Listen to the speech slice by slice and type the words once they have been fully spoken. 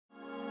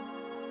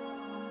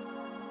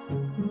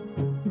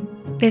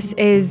This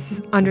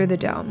is Under the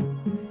Dome.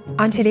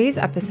 On today's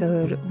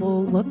episode,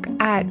 we'll look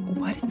at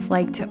what it's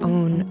like to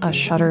own a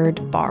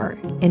shuttered bar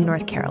in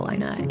North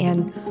Carolina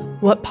and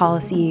what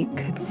policy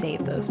could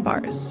save those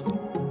bars.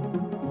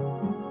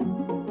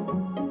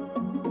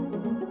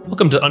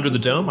 Welcome to Under the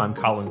Dome. I'm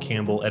Colin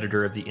Campbell,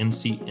 editor of the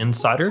NC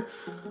Insider.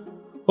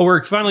 Well,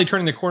 we're finally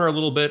turning the corner a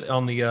little bit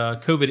on the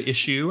COVID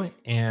issue,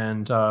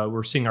 and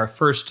we're seeing our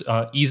first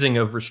easing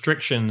of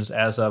restrictions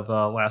as of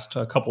last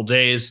couple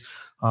days.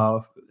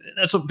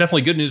 That's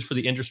definitely good news for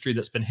the industry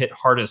that's been hit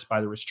hardest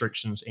by the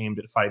restrictions aimed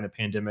at fighting the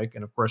pandemic.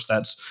 And of course,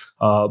 that's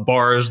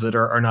bars that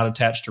are not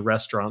attached to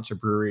restaurants or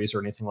breweries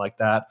or anything like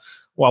that.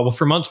 Well,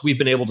 for months, we've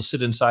been able to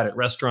sit inside at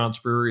restaurants,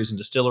 breweries, and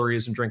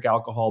distilleries and drink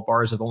alcohol.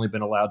 Bars have only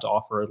been allowed to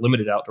offer a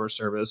limited outdoor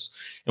service.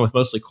 And with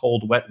mostly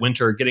cold, wet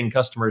winter, getting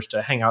customers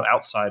to hang out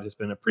outside has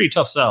been a pretty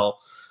tough sell.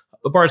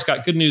 The bars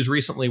got good news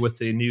recently with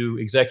the new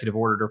executive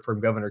order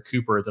from Governor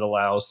Cooper that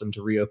allows them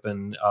to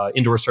reopen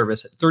indoor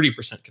service at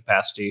 30%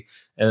 capacity,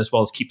 as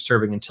well as keep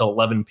serving until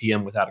 11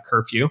 p.m. without a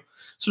curfew.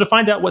 So to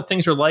find out what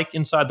things are like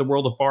inside the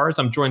world of bars,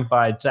 I'm joined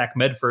by Zach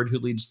Medford, who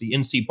leads the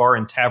NC Bar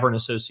and Tavern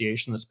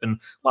Association that's been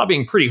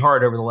lobbying pretty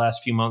hard over the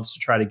last few months to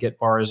try to get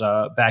bars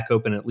back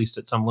open, at least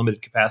at some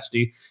limited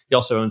capacity. He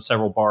also owns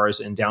several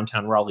bars in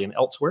downtown Raleigh and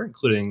elsewhere,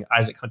 including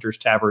Isaac Hunter's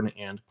Tavern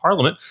and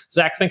Parliament.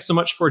 Zach, thanks so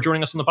much for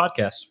joining us on the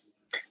podcast.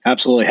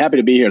 Absolutely. Happy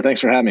to be here.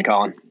 Thanks for having me,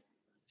 Colin.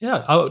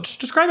 Yeah. Just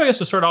describe, I guess,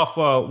 to start off,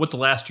 what the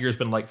last year has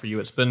been like for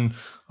you. It's been,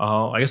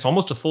 I guess,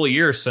 almost a full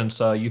year since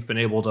you've been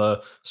able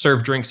to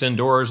serve drinks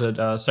indoors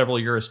at several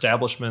of your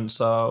establishments.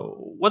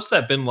 What's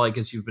that been like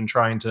as you've been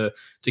trying to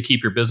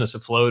keep your business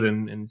afloat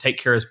and take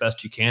care as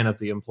best you can of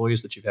the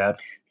employees that you've had?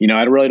 You know,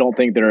 I really don't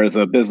think there is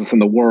a business in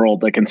the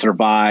world that can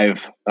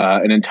survive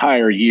an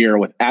entire year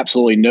with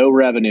absolutely no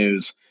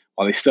revenues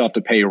while they still have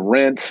to pay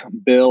rent,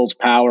 bills,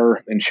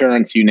 power,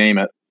 insurance, you name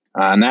it.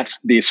 And that's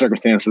the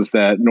circumstances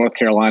that North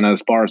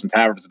Carolina's bars and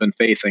taverns have been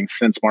facing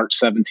since March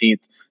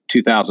 17th,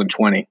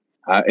 2020.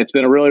 It's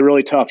been a really,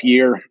 really tough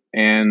year.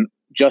 And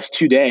just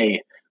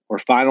today, we're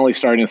finally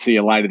starting to see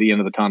a light at the end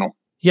of the tunnel.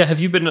 Yeah.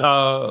 Have you been,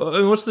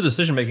 what's the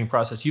decision-making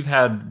process? You've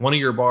had one of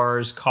your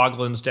bars,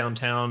 Coughlin's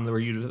downtown, where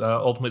you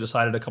ultimately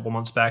decided a couple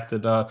months back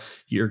that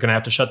you're going to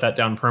have to shut that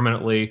down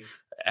permanently.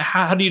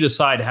 How do you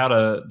decide how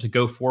to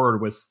go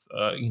forward with,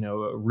 a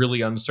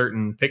really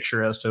uncertain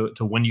picture as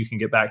to when you can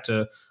get back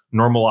to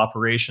normal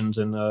operations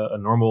and a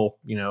normal,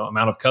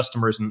 amount of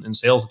customers and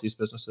sales at these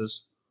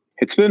businesses?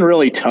 It's been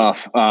really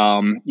tough.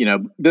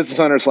 Business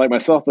owners like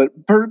myself, but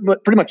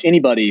pretty much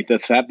anybody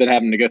that's been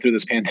having to go through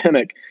this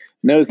pandemic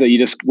knows that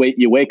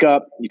you wake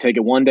up, you take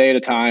it one day at a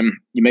time,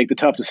 you make the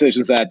tough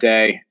decisions that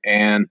day.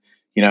 And,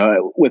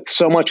 with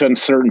so much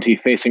uncertainty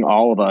facing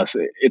all of us,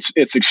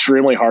 it's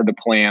extremely hard to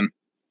plan.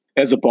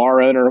 As a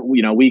bar owner,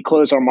 we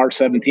closed on March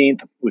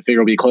 17th. We figure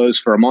we'll be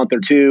closed for a month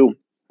or two.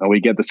 We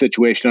get the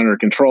situation under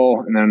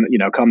control, and then,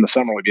 come the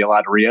summer, we'd be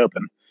allowed to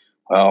reopen.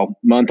 Well,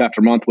 month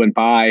after month went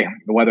by,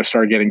 the weather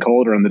started getting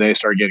colder and the days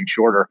started getting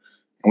shorter.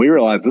 And we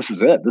realized this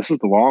is it. This is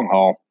the long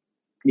haul.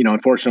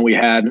 Unfortunately, we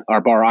had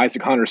our bar,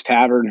 Isaac Hunter's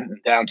Tavern in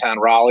downtown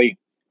Raleigh.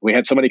 We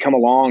had somebody come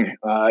along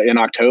in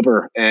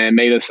October and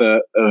made us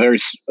a very,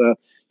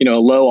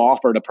 low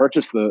offer to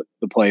purchase the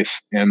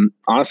place. And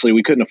honestly,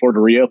 we couldn't afford to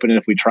reopen it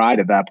if we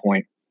tried at that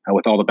point.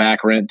 With all the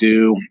back rent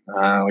due,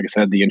 like I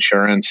said, the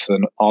insurance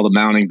and all the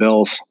mounting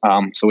bills.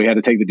 So we had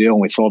to take the deal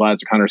and we sold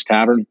Isaac Hunter's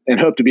Tavern and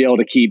hope to be able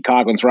to keep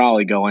Coughlin's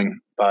Raleigh going.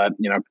 But,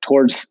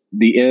 towards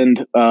the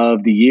end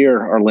of the year,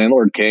 our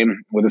landlord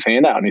came with his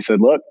hand out and he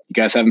said, look, you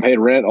guys haven't paid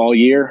rent all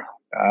year.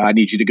 I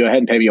need you to go ahead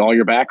and pay me all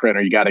your back rent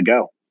or you got to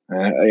go.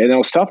 And it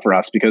was tough for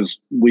us because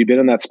we've been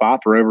in that spot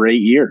for over 8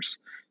 years.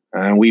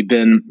 And we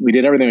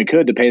did everything we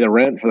could to pay the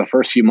rent for the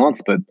first few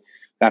months, but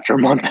after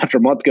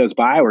month goes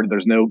by where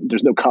there's no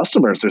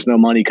customers, there's no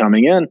money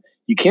coming in,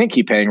 you can't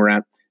keep paying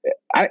rent.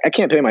 I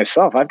can't pay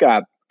myself. I've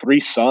got 3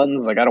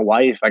 sons. I got a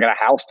wife. I got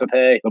a house to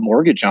pay the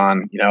mortgage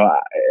on.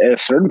 At a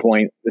certain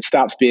point, it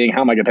stops being how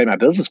am I going to pay my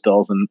business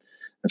bills and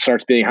it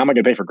starts being how am I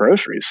going to pay for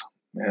groceries?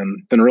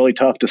 And been really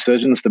tough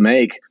decisions to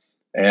make.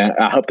 And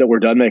I hope that we're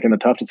done making the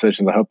tough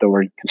decisions. I hope that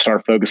we can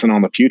start focusing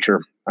on the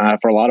future.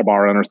 For a lot of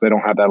bar owners, they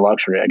don't have that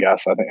luxury, I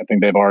guess. I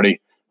think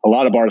a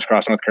lot of bars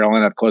across North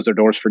Carolina have closed their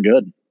doors for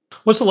good.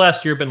 What's the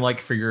last year been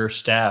like for your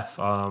staff?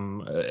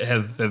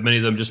 Have many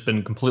of them just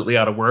been completely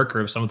out of work, or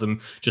have some of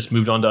them just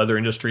moved on to other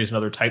industries and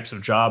other types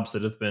of jobs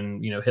that have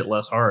been, hit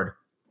less hard?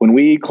 When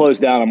we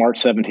closed down on March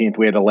 17th,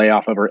 we had to lay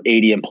off over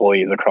 80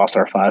 employees across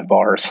our 5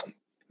 bars.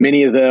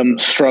 Many of them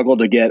struggled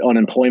to get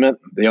unemployment.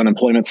 The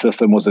unemployment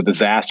system was a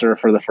disaster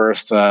for the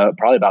first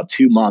probably about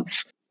 2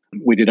 months.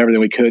 We did everything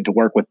we could to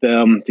work with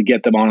them to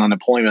get them on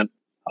unemployment.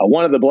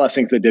 One of the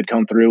blessings that did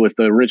come through was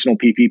the original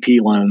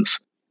PPP loans,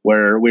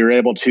 where we were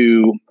able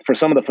to, for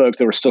some of the folks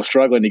that were still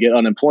struggling to get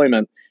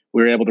unemployment,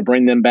 we were able to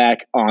bring them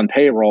back on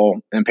payroll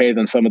and pay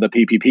them some of the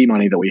PPP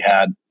money that we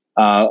had.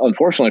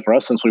 Unfortunately for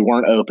us, since we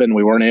weren't open,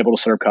 we weren't able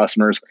to serve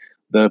customers.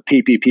 The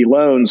PPP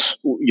loans,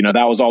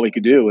 that was all we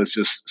could do was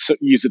just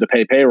use it to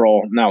pay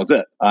payroll, and that was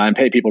it, and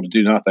pay people to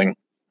do nothing.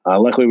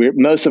 Luckily,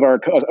 most of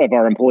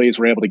our employees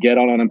were able to get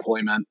on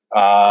unemployment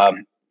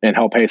and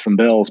help pay some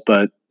bills,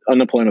 but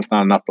unemployment is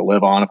not enough to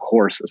live on. Of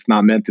course, it's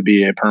not meant to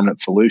be a permanent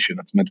solution.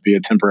 It's meant to be a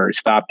temporary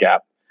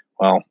stopgap.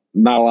 Well,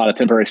 not a lot of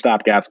temporary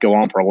stopgaps go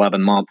on for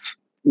 11 months.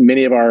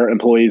 Many of our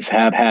employees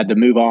have had to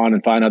move on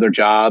and find other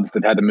jobs.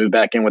 They've had to move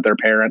back in with their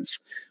parents,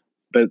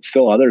 but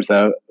still others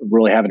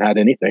really haven't had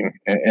anything,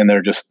 and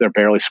they're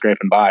barely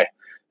scraping by.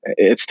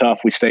 It's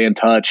tough. We stay in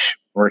touch.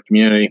 We're a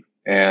community,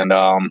 and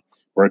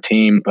we're a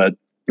team, but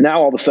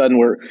now all of a sudden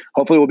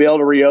hopefully we'll be able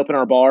to reopen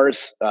our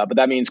bars, but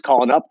that means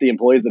calling up the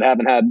employees that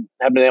haven't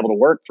been able to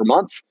work for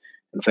months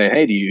and saying,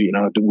 "Hey,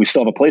 do we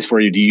still have a place for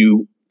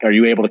you? Are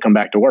you able to come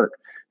back to work?"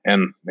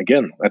 And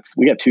again,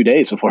 we got 2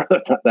 days before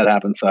that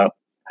happens. So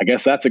I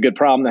guess that's a good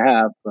problem to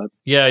have. But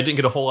yeah, I didn't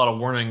get a whole lot of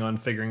warning on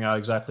figuring out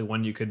exactly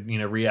when you could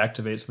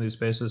reactivate some of these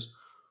spaces.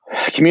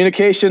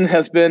 Communication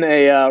has been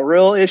a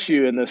real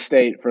issue in this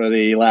state for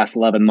the last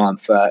 11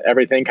 months.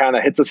 Everything kind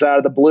of hits us out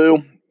of the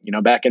blue.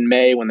 Back in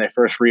May when they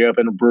first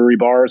reopened brewery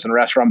bars and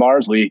restaurant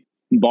bars,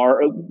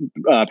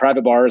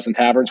 private bars and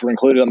taverns were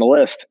included on the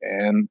list.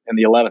 And in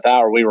the 11th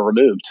hour, we were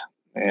removed,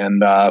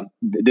 and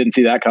didn't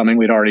see that coming.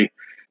 We'd already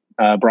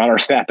brought our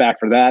staff back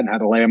for that and had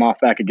to lay them off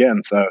back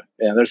again. So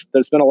yeah,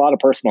 there's been a lot of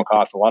personal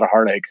costs, a lot of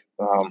heartache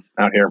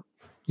out here.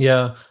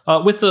 Yeah.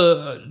 With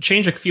the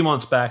change a few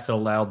months back that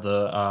allowed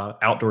the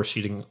outdoor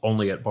seating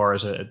only at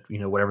bars at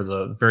whatever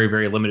the very,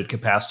 very limited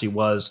capacity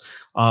was,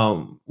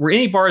 were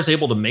any bars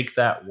able to make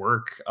that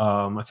work?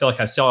 I feel like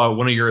I saw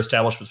one of your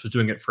establishments was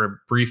doing it for a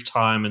brief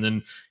time, and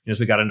then as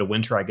we got into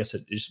winter, I guess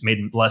it just made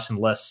less and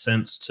less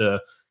sense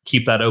to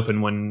keep that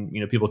open when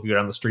people could go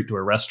down the street to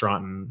a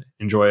restaurant and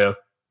enjoy a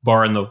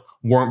bar in the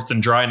warmth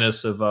and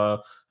dryness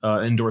of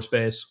indoor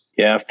space.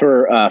 Yeah,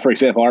 for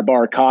example, our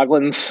bar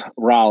Coughlin's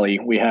Raleigh,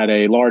 we had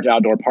a large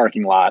outdoor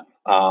parking lot,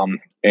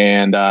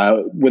 and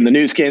when the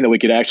news came that we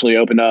could actually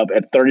open up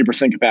at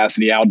 30%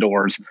 capacity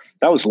outdoors,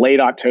 that was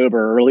late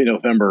October, early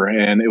November,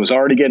 and it was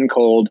already getting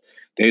cold.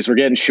 Days were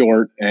getting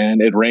short,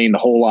 and it rained a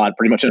whole lot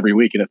pretty much every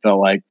weekend, it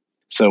felt like.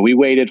 So we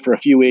waited for a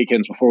few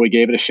weekends before we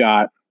gave it a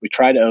shot. We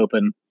tried to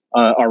open.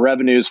 Our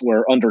revenues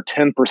were under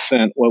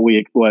 10%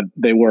 what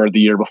they were the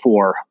year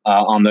before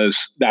on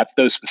those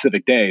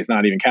specific days,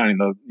 not even counting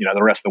the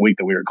rest of the week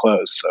that we were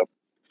closed. So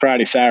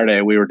Friday, Saturday,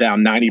 we were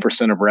down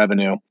 90% of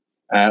revenue,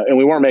 and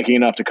we weren't making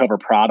enough to cover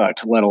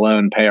product, let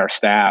alone pay our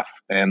staff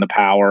and the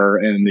power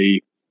and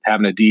the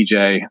having a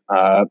DJ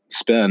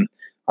spin.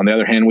 On the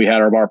other hand, we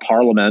had our bar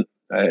Parliament.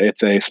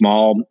 It's a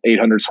small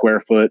 800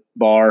 square foot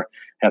bar,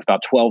 has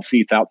about 12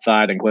 seats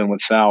outside in Glenwood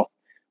South.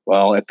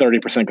 Well, at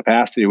 30%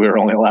 capacity, we were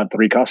only allowed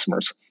 3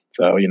 customers.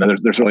 So,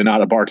 there's really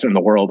not a bartender in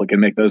the world that can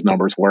make those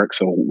numbers work.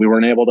 So we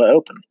weren't able to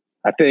open.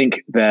 I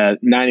think that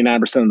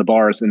 99% of the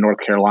bars in North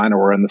Carolina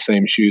were in the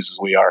same shoes as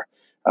we are.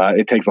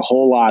 It takes a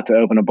whole lot to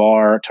open a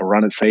bar, to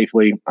run it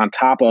safely. On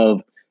top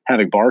of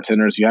having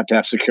bartenders, you have to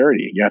have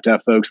security. You have to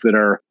have folks that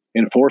are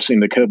enforcing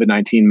the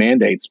COVID-19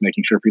 mandates,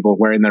 making sure people are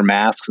wearing their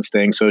masks and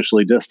staying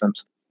socially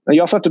distanced. And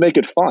you also have to make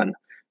it fun.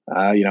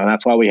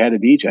 That's why we had a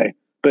DJ.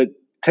 But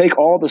take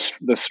all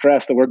the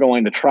stress that we're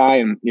going to try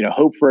and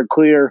hope for a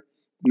clear,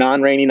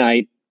 non-rainy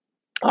night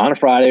on a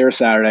Friday or a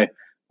Saturday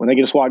when they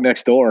can just walk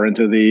next door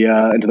into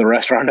the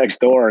restaurant next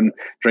door and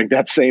drink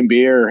that same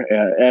beer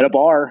at a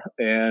bar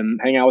and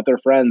hang out with their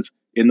friends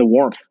in the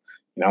warmth.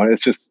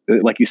 It's just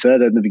like you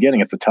said at the beginning,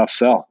 it's a tough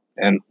sell,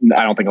 and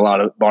I don't think a lot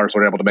of bars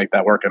were able to make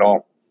that work at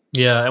all.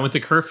 Yeah, and with the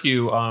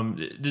curfew,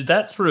 did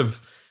that sort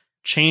of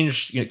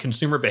change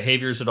consumer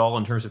behaviors at all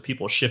in terms of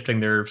people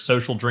shifting their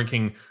social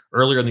drinking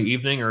earlier in the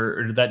evening,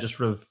 or did that just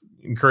sort of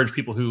encourage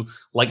people who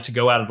like to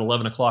go out at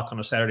 11 o'clock on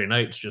a Saturday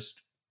night to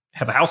just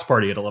have a house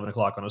party at 11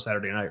 o'clock on a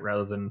Saturday night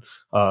rather than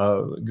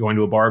going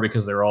to a bar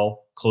because they're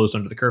all closed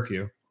under the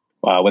curfew?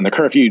 When the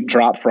curfew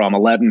dropped from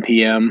 11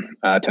 p.m.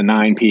 To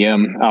 9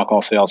 p.m.,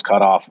 alcohol sales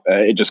cut off,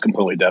 it just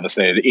completely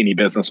devastated any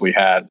business we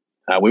had.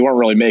 We weren't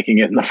really making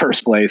it in the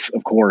first place,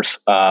 of course.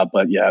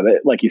 But yeah,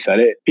 like you said,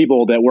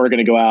 people that were going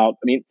to go out,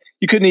 I mean,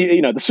 you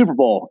couldn't, the Super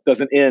Bowl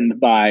doesn't end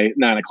by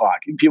 9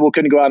 o'clock. People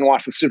couldn't go out and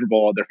watch the Super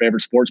Bowl at their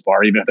favorite sports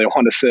bar, even if they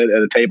wanted to sit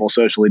at a table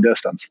socially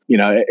distanced.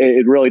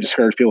 It really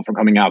discouraged people from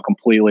coming out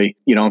completely.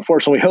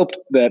 Unfortunately, we hoped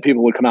that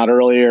people would come out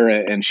earlier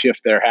and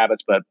shift their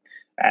habits, but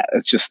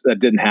that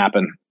didn't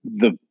happen.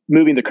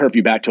 Moving the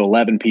curfew back to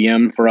 11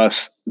 p.m. for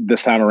us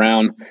this time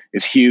around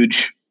is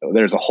huge.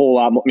 There's a whole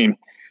lot more. I mean,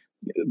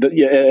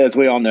 as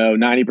we all know,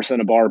 90%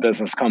 of bar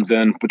business comes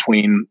in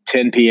between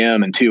 10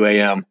 p.m. and 2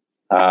 a.m.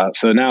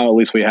 So now at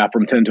least we have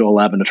from 10 to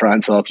 11 to try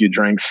and sell a few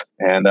drinks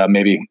and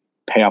maybe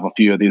pay off a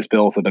few of these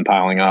bills that have been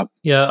piling up.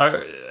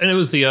 Yeah, and it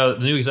was the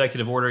new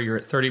executive order. You're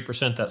at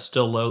 30%. That's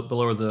still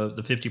below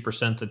the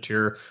 50% that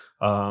your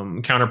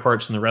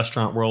counterparts in the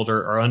restaurant world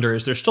are under.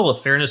 Is there still a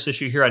fairness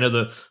issue here? I know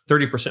the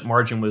 30%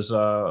 margin was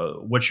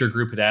what your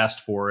group had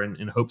asked for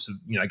in hopes of,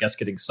 I guess,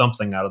 getting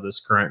something out of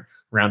this current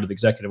round of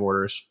executive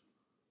orders.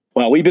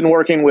 Well, we've been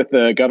working with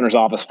the governor's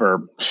office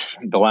for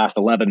the last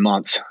 11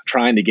 months,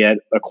 trying to get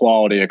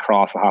equality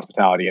across the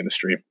hospitality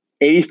industry.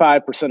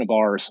 85% of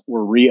bars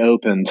were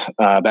reopened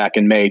back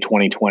in May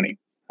 2020.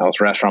 That was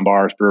restaurant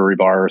bars, brewery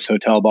bars,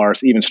 hotel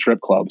bars, even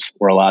strip clubs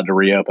were allowed to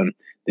reopen.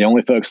 The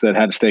only folks that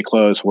had to stay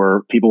closed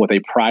were people with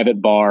a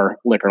private bar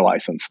liquor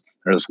license.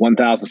 There's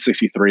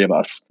 1,063 of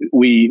us.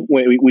 We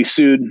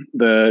sued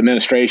the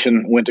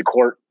administration, went to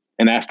court,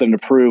 and asked them to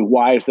prove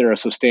why is there a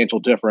substantial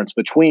difference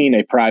between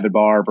a private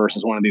bar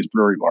versus one of these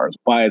brewery bars?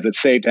 Why is it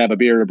safe to have a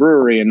beer at a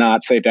brewery and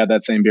not safe to have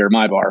that same beer at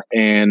my bar?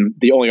 And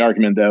the only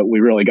argument that we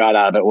really got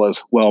out of it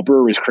was, well,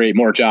 breweries create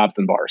more jobs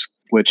than bars,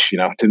 which,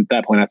 to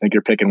that point, I think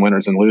you're picking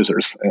winners and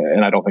losers.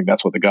 And I don't think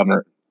that's what the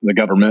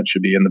government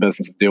should be in the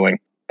business of doing.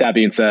 That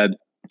being said,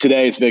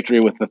 today's victory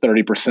with the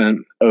 30%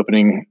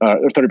 opening,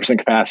 or 30%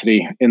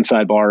 capacity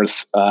inside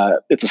bars,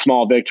 it's a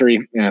small victory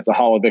and it's a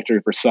hollow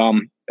victory for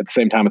some. At the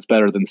same time, it's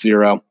better than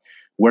zero.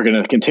 We're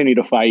going to continue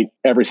to fight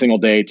every single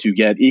day to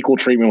get equal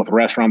treatment with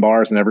restaurant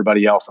bars and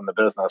everybody else in the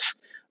business.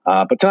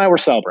 But tonight we're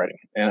celebrating,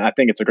 and I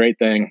think it's a great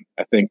thing.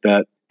 I think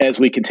that as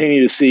we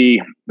continue to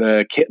see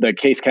the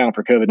case count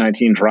for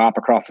COVID-19 drop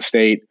across the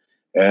state,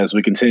 as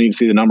we continue to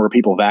see the number of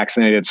people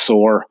vaccinated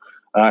soar,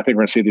 I think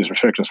we're going to see these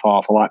restrictions fall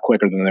off a lot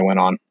quicker than they went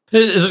on.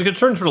 Is it a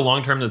concern for the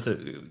long term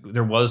that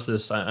there was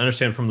this? I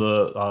understand from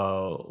the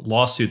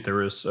lawsuit there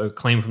was a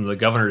claim from the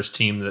governor's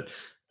team that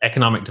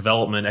economic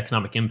development,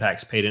 economic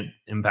impacts paid an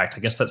impact.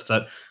 I guess that's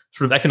that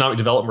sort of economic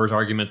developer's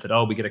argument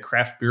that, we get a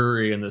craft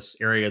brewery in this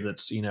area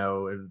that's,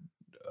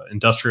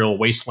 industrial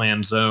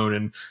wasteland zone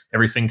and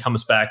everything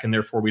comes back, and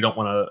therefore we don't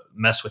want to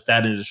mess with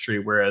that industry,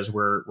 whereas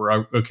we're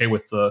okay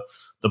with the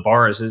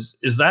bars.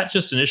 Is that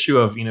just an issue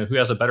of who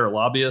has a better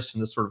lobbyist,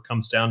 and this sort of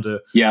comes down to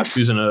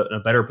who's in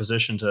a better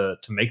position to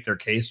make their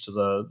case to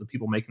the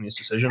people making these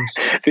decisions?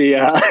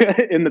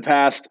 In the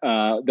past,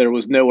 there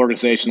was no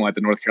organization like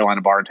the North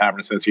Carolina Bar and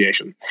Tavern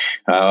Association.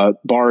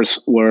 Bars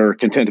were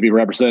content to be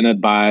represented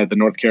by the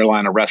North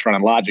Carolina Restaurant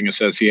and Lodging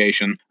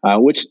Association,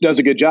 which does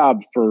a good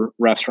job for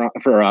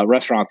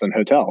restaurants and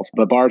hotels.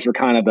 But bars were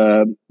kind of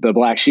the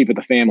black sheep of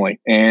the family,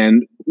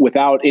 and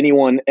without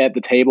anyone at the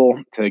table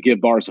to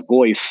give bars a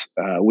voice,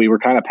 we were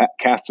kind of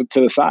cast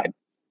to the side.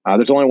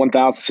 There's only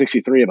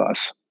 1,063 of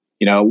us.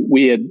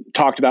 We had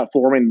talked about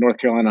forming the North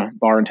Carolina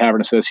Bar and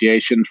Tavern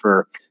Association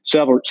for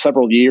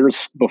several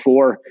years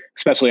before,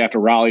 especially after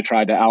Raleigh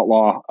tried to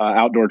outlaw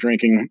outdoor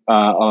drinking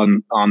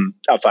on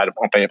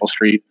Fayetteville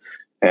Street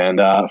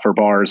and for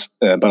bars,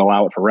 but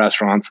allow it for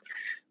restaurants.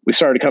 We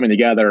started coming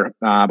together,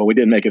 but we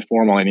didn't make it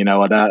formal. And,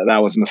 that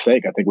was a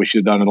mistake. I think we should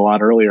have done it a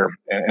lot earlier.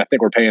 And I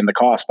think we're paying the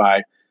cost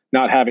by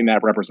not having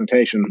that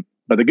representation.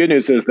 But the good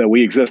news is that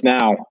we exist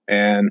now,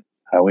 and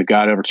we've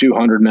got over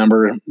 200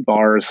 member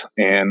bars,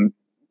 and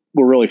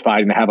we're really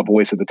fighting to have a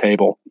voice at the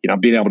table.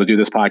 Being able to do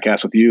this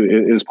podcast with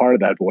you is part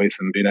of that voice,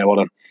 and being able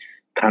to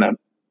kind of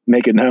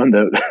make it known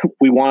that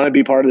we want to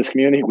be part of this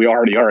community. We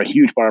already are a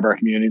huge part of our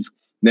communities.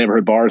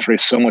 Neighborhood bars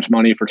raise so much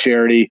money for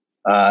charity.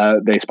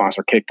 They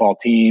sponsor kickball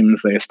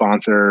teams. They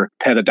sponsor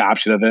pet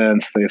adoption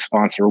events. They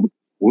sponsor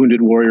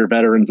Wounded Warrior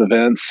veterans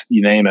events,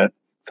 you name it.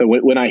 So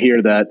when I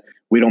hear that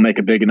we don't make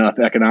a big enough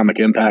economic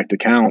impact to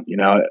count,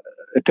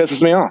 it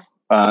pisses me off.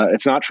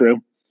 It's not true.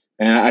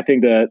 And I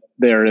think that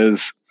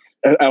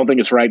I don't think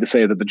it's right to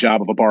say that the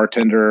job of a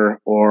bartender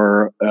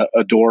or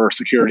a door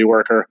security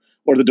worker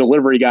or the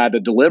delivery guy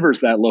that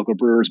delivers that local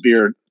brewer's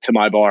beer to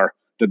my bar,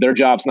 that their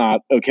job's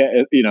not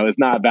okay, is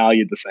not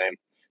valued the same.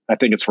 I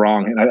think it's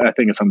wrong, and I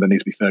think it's something that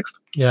needs to be fixed.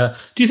 Yeah.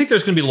 Do you think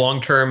there's going to be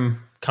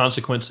long-term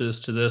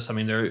consequences to this? I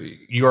mean,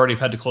 you already have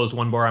had to close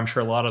one bar. I'm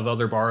sure a lot of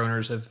other bar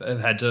owners have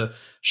had to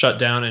shut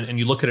down. And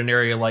you look at an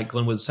area like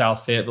Glenwood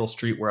South, Fayetteville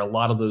Street, where a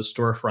lot of those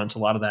storefronts, a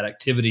lot of that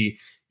activity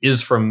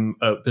is from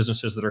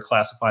businesses that are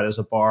classified as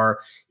a bar.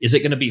 Is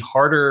it going to be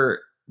harder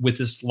with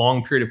this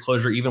long period of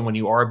closure, even when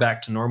you are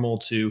back to normal,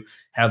 to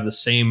have the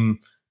same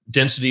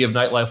density of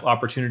nightlife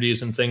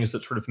opportunities and things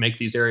that sort of make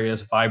these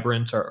areas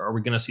vibrant? Or are we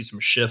going to see some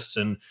shifts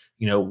in,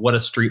 what a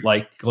street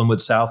like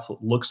Glenwood South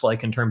looks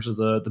like in terms of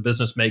the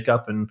business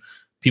makeup and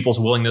people's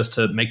willingness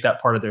to make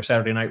that part of their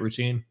Saturday night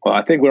routine? Well,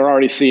 I think we're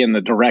already seeing the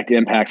direct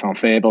impacts on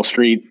Fayetteville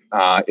Street.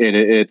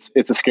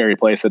 It's a scary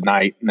place at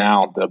night.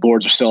 Now, the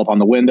boards are still up on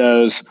the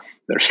windows.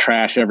 There's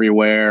trash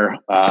everywhere.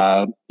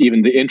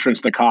 Even the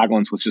entrance to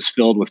Coughlin's was just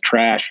filled with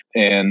trash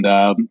and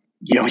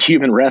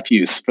human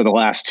refuse for the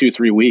last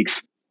 2-3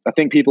 weeks. I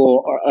think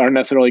people aren't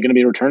necessarily going to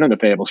be returning to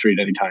Fayetteville Street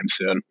anytime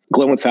soon.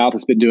 Glenwood South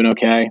has been doing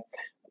okay.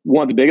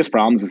 One of the biggest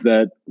problems is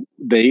that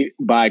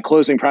by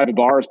closing private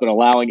bars but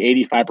allowing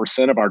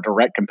 85% of our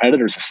direct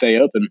competitors to stay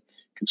open,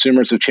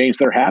 consumers have changed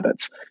their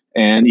habits.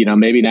 And,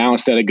 maybe now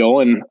instead of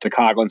going to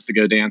Coughlin's to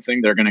go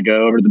dancing, they're going to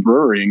go over to the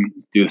brewery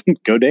and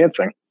go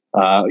dancing,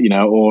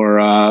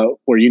 or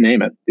you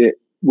name it.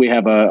 We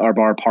have our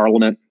bar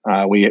Parliament.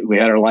 We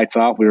had our lights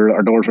off.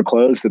 Our doors were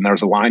closed, and there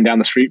was a line down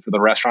the street for the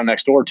restaurant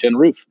next door, Tin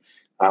Roof.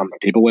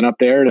 People went up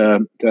there to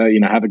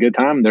have a good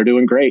time. They're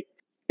doing great.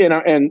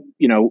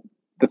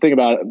 The thing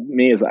about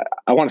me is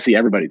I want to see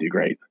everybody do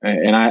great,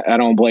 and I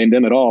don't blame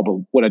them at all.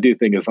 But what I do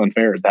think is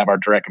unfair is to have our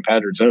direct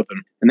competitors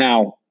open. And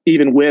now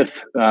even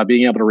with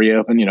being able to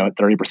reopen, at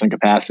 30%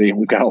 capacity,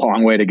 we've got a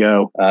long way to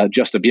go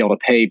just to be able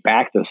to pay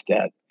back this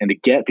debt and to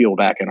get people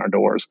back in our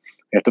doors.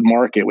 We have to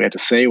market. We have to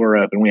say we're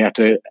open. We have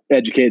to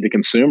educate the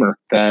consumer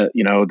that,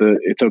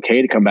 it's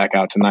okay to come back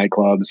out to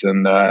nightclubs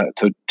and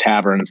to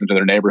taverns and to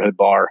their neighborhood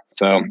bar.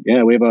 So,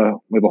 yeah, we have a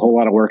whole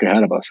lot of work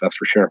ahead of us. That's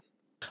for sure.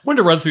 I wanted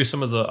to run through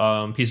some of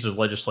the pieces of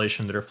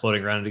legislation that are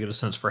floating around to get a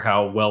sense for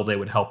how well they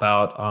would help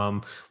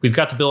out. We've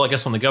got the bill, I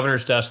guess, on the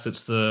governor's desk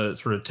that's the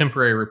sort of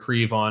temporary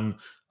reprieve on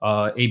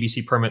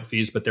ABC permit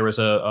fees, but there was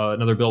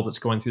another bill that's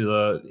going through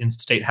the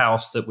state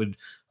house that would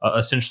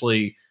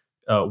essentially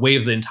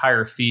waive the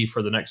entire fee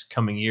for the next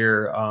coming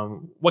year.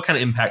 What kind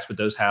of impacts would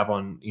those have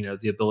on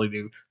the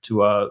ability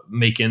to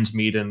make ends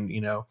meet and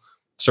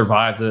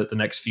survive the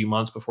next few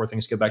months before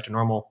things get back to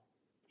normal?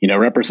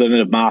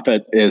 Representative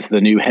Moffitt is the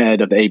new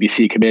head of the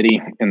ABC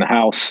committee in the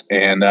House,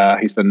 and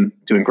he's been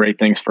doing great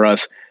things for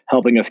us,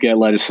 helping us get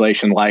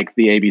legislation like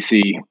the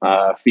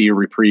ABC fee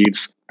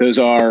reprieves. Those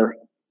are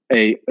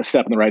a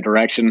step in the right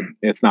direction.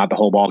 It's not the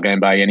whole ballgame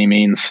by any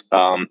means.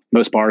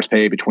 Most bars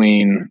pay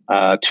between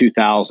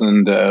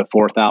 $2,000 to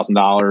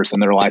 $4,000 in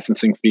their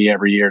licensing fee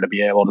every year to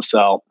be able to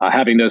sell.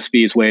 Having those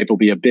fees waived will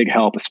be a big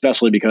help,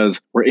 especially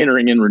because we're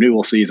entering in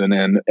renewal season,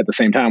 and at the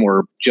same time,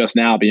 we're just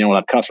now being able to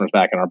have customers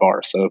back in our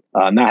bars. So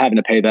not having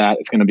to pay that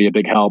is going to be a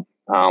big help.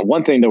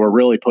 One thing that we're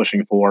really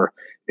pushing for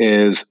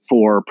is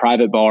for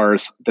private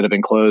bars that have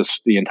been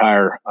closed the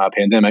entire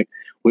pandemic.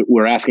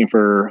 We're asking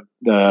for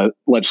the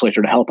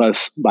legislature to help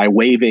us by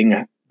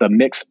waiving the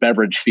mixed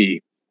beverage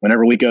fee.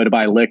 Whenever we go to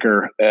buy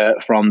liquor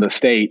from the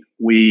state,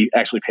 we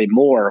actually pay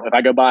more. If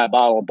I go buy a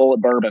bottle of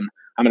Bullet Bourbon,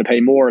 I'm going to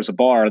pay more as a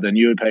bar than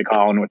you would pay,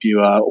 Colin, if you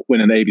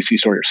went in the ABC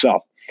store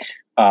yourself.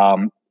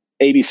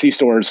 ABC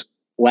stores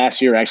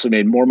last year actually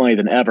made more money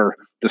than ever,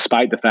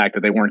 despite the fact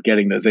that they weren't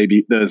getting those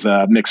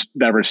mixed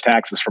beverage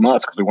taxes from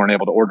us because we weren't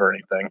able to order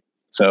anything.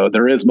 So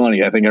there is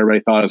money. I think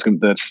everybody thought it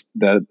was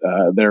that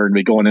they're going to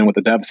be going in with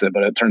a deficit,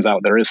 but it turns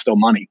out there is still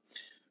money.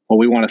 What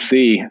we want to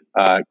see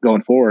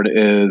going forward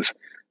is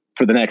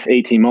for the next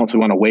 18 months, we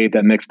want to waive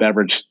that mixed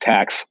beverage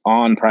tax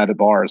on private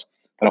bars.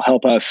 That'll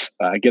help us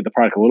get the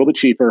product a little bit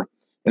cheaper,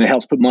 and it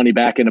helps put money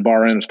back into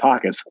bar owners'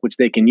 pockets, which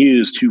they can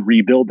use to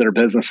rebuild their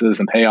businesses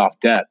and pay off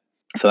debt.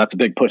 So that's a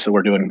big push that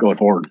we're doing going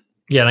forward.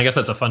 Yeah, and I guess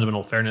that's a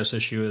fundamental fairness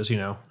issue is,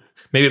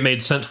 maybe it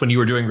made sense when you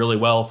were doing really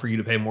well for you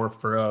to pay more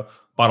for a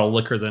bottle of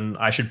liquor than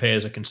I should pay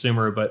as a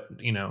consumer. But,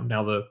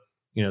 now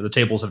the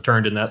tables have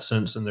turned in that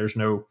sense, and there's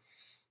no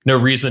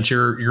reason that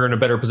you're in a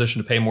better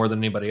position to pay more than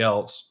anybody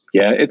else.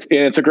 Yeah,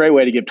 it's a great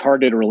way to give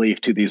targeted relief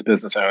to these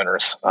business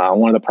owners.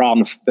 One of the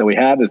problems that we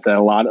have is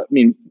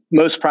that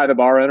most private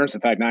bar owners,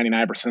 in fact,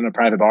 99% of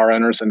private bar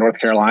owners in North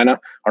Carolina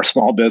are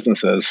small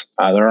businesses.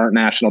 There aren't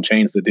national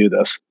chains that do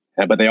this,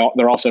 but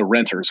they're also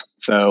renters.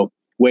 So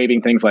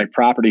waiving things like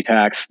property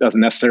tax doesn't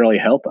necessarily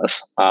help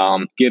us.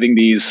 Giving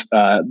these,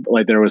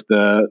 like there was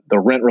the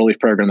rent relief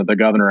program that the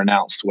governor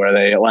announced where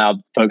they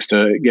allowed folks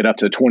to get up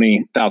to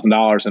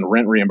 $20,000 in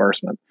rent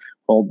reimbursement.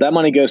 Well, that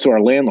money goes to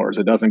our landlords.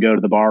 It doesn't go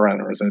to the bar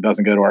owners, and it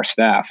doesn't go to our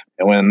staff.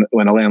 And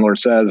when a landlord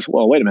says,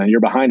 well, wait a minute,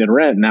 you're behind in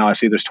rent. Now I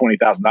see there's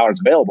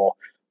 $20,000 available.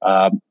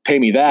 Pay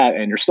me that,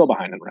 and you're still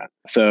behind in rent.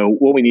 So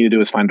what we need to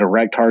do is find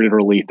direct targeted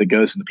relief that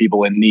goes to the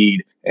people in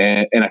need.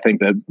 And I think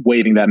that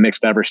waiving that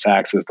mixed beverage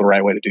tax is the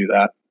right way to do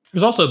that.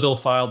 There's also a bill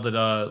filed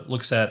that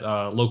looks at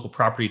local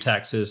property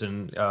taxes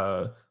and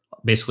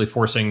basically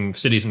forcing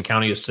cities and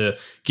counties to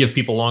give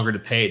people longer to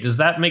pay. Does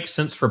that make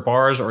sense for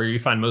bars, or you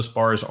find most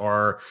bars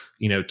are,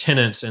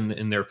 tenants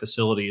in their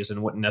facilities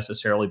and wouldn't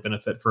necessarily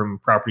benefit from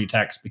property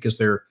tax because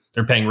they're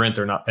paying rent,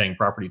 they're not paying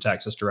property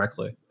taxes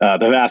directly?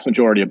 The vast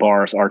majority of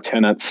bars are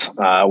tenants.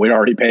 We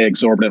already pay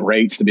exorbitant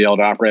rates to be able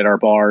to operate our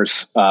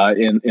bars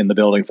in the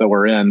buildings that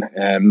we're in,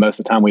 and most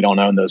of the time we don't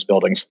own those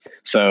buildings.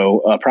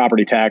 So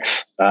property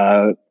tax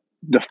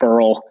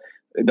deferral,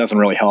 it doesn't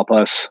really help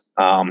us.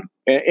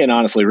 And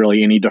honestly,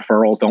 really, any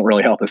deferrals don't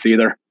really help us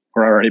either.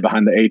 We're already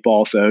behind the 8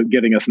 ball. So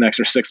giving us an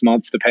extra 6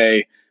 months to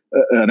pay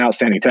an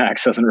outstanding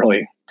tax doesn't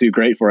really do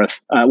great for us.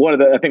 One of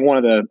the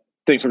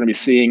things we're going to be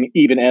seeing,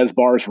 even as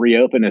bars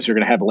reopen, is you're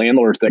going to have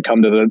landlords that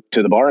come to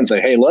the bar and say,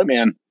 hey, look,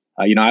 man,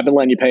 I've been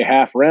letting you pay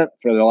half rent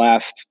for the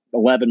last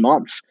 11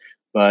 months,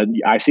 but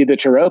I see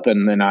that you're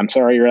open, and I'm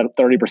sorry you're at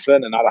 30%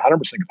 and not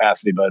 100%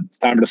 capacity, but it's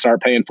time to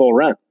start paying full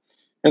rent.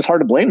 And it's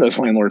hard to blame those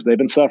landlords. They've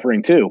been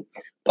suffering too.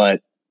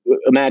 But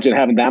imagine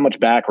having that much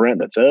back rent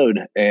that's owed,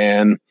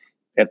 and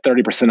at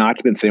 30%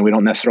 occupancy, and we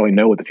don't necessarily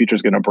know what the future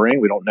is going to bring.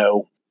 We don't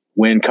know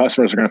when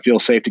customers are going to feel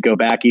safe to go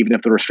back, even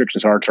if the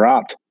restrictions are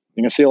dropped.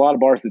 You're going to see a lot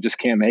of bars that just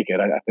can't make it.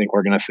 I think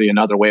we're going to see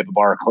another wave of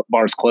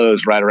bars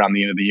closed right around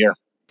the end of the year.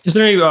 Is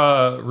there any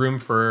room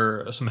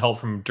for some help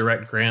from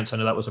direct grants? I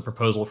know that was a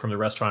proposal from the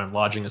Restaurant and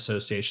Lodging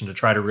Association to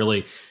try to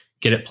really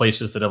get at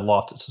places that have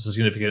lost a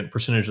significant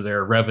percentage of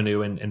their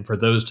revenue, and for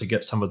those to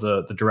get some of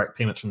the direct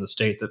payments from the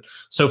state that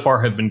so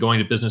far have been going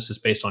to businesses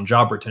based on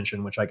job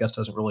retention, which I guess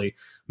doesn't really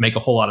make a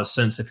whole lot of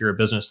sense if you're a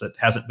business that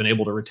hasn't been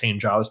able to retain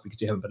jobs because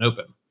you haven't been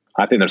open.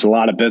 I think there's a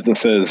lot of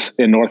businesses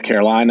in North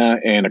Carolina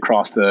and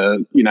across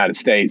the United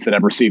States that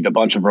have received a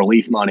bunch of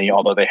relief money,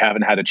 although they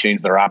haven't had to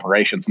change their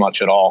operations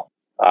much at all.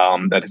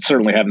 That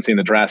certainly haven't seen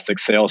the drastic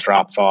sales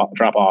drop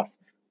off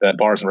that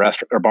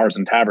bars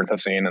and taverns have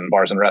seen, and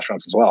bars and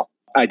restaurants as well.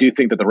 I do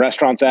think that the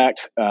Restaurants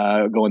Act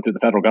going through the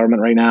federal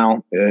government right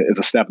now is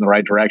a step in the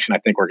right direction. I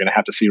think we're going to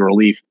have to see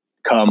relief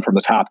come from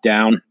the top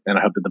down, and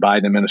I hope that the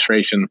Biden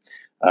administration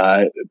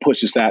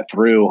pushes that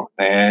through.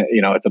 And,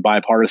 it's a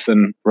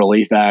bipartisan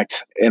relief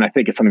act, and I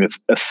think it's something that's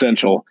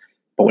essential.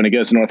 But when it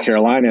goes to North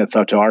Carolina, it's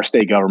up to our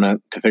state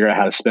government to figure out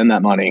how to spend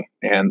that money.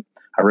 And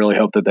I really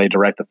hope that they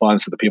direct the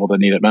funds to the people that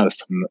need it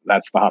most. And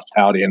that's the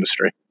hospitality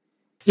industry.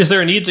 Is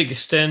there a need to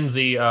extend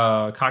the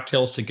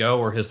cocktails to go,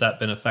 or has that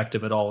been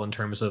effective at all in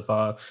terms of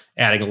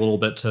adding a little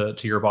bit to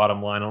your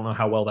bottom line? I don't know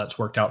how well that's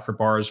worked out for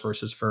bars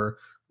versus for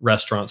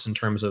restaurants in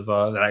terms of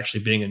that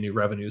actually being a new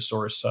revenue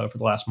source for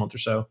the last month or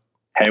so.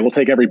 Hey, we'll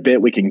take every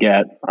bit we can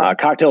get.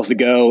 Cocktails to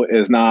go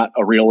is not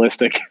a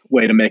realistic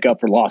way to make up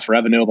for lost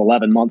revenue of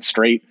 11 months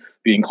straight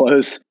being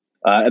closed.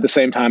 At the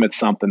same time, it's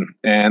something.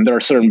 And there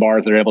are certain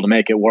bars that are able to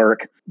make it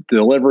work.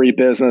 Delivery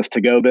business,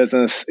 to-go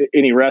business,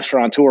 any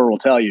restaurateur will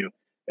tell you,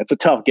 it's a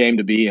tough game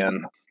to be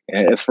in.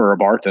 As for a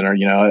bartender,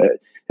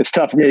 it's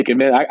tough for me to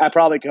convince. I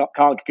probably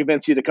can't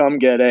convince you to come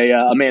get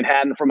a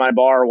Manhattan from my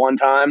bar one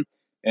time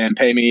and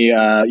pay me,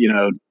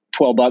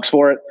 $12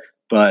 for it.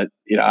 But,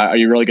 are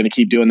you really going to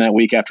keep doing that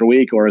week after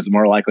week? Or is it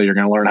more likely you're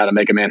going to learn how to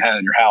make a Manhattan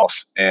in your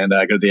house and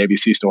go to the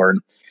ABC store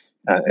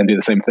and do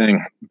the same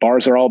thing?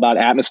 Bars are all about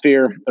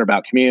atmosphere. They're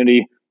about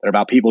community. They're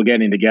about people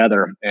getting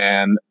together.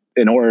 And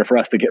in order for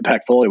us to get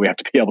back fully, we have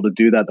to be able to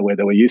do that the way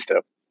that we used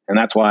to. And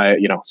that's why,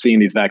 seeing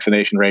these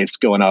vaccination rates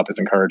going up is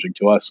encouraging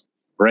to us.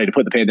 We're ready to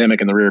put the pandemic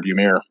in the rearview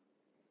mirror.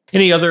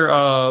 Any other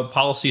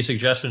policy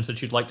suggestions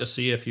that you'd like to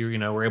see if you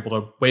were able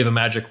to wave a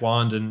magic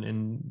wand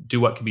and do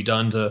what can be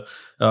done to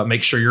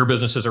make sure your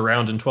business is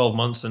around in 12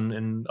 months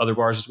and other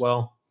bars as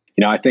well?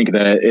 I think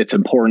that it's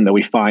important that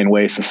we find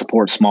ways to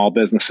support small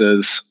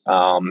businesses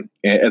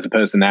as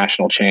opposed to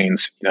national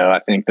chains. I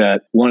think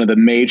that one of the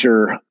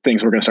major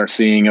things we're going to start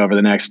seeing over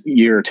the next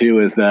year or two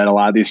is that a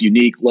lot of these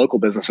unique local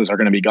businesses are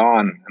going to be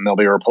gone, and they'll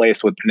be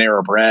replaced with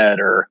Panera Bread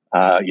or,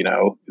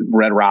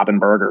 Red Robin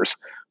Burgers.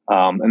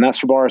 And that's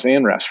for bars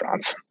and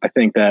restaurants. I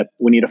think that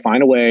we need to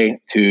find a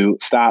way to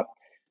stop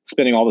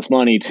spending all this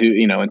money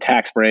in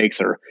tax breaks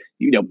or,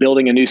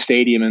 building a new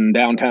stadium in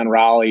downtown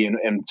Raleigh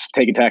and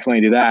taking tax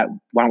money to do that.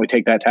 Why don't we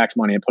take that tax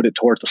money and put it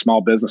towards the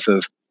small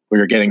businesses where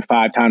you're getting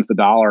 5 times the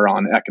dollar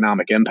on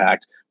economic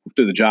impact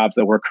through the jobs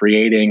that we're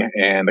creating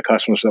and the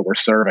customers that we're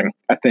serving.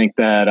 I think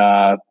that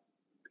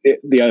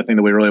the other thing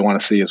that we really want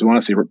to see is we want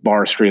to see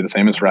bars treated the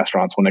same as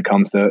restaurants when it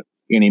comes to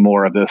any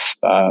more of this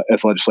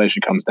as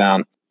legislation comes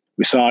down.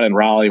 We saw it in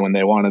Raleigh when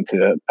they wanted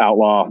to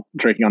outlaw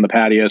drinking on the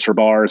patios for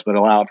bars, but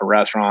allow it for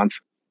restaurants.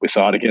 We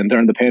saw it again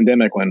during the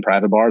pandemic when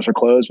private bars were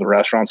closed, but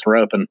restaurants were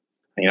open.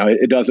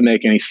 It doesn't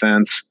make any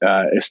sense.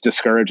 It's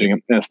discouraging,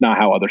 and it's not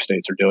how other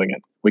states are doing it.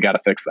 We got to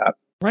fix that.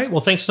 Right. Well,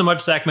 thanks so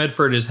much. Zach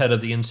Medford is head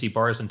of the NC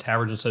Bars and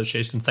Taverns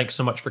Association. Thanks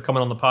so much for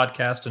coming on the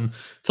podcast and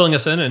filling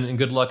us in, and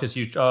good luck as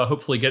you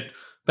hopefully get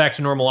back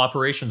to normal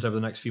operations over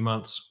the next few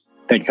months.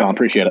 Thank you, Colin.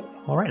 Appreciate it.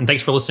 All right. And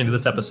thanks for listening to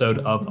this episode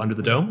of Under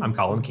the Dome. I'm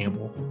Colin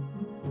Campbell.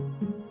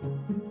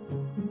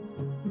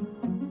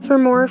 For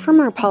more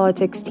from our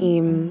politics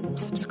team,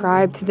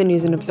 subscribe to the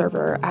News and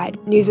Observer at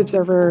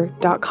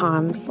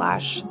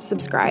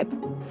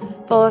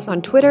newsobserver.com/subscribe. Follow us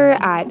on Twitter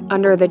at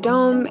Under the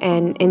Dome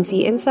and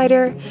NC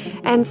Insider,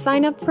 and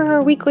sign up for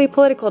our weekly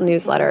political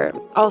newsletter,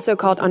 also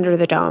called Under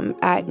the Dome,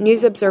 at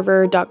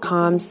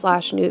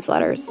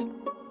newsobserver.com/newsletters.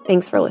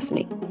 Thanks for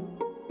listening.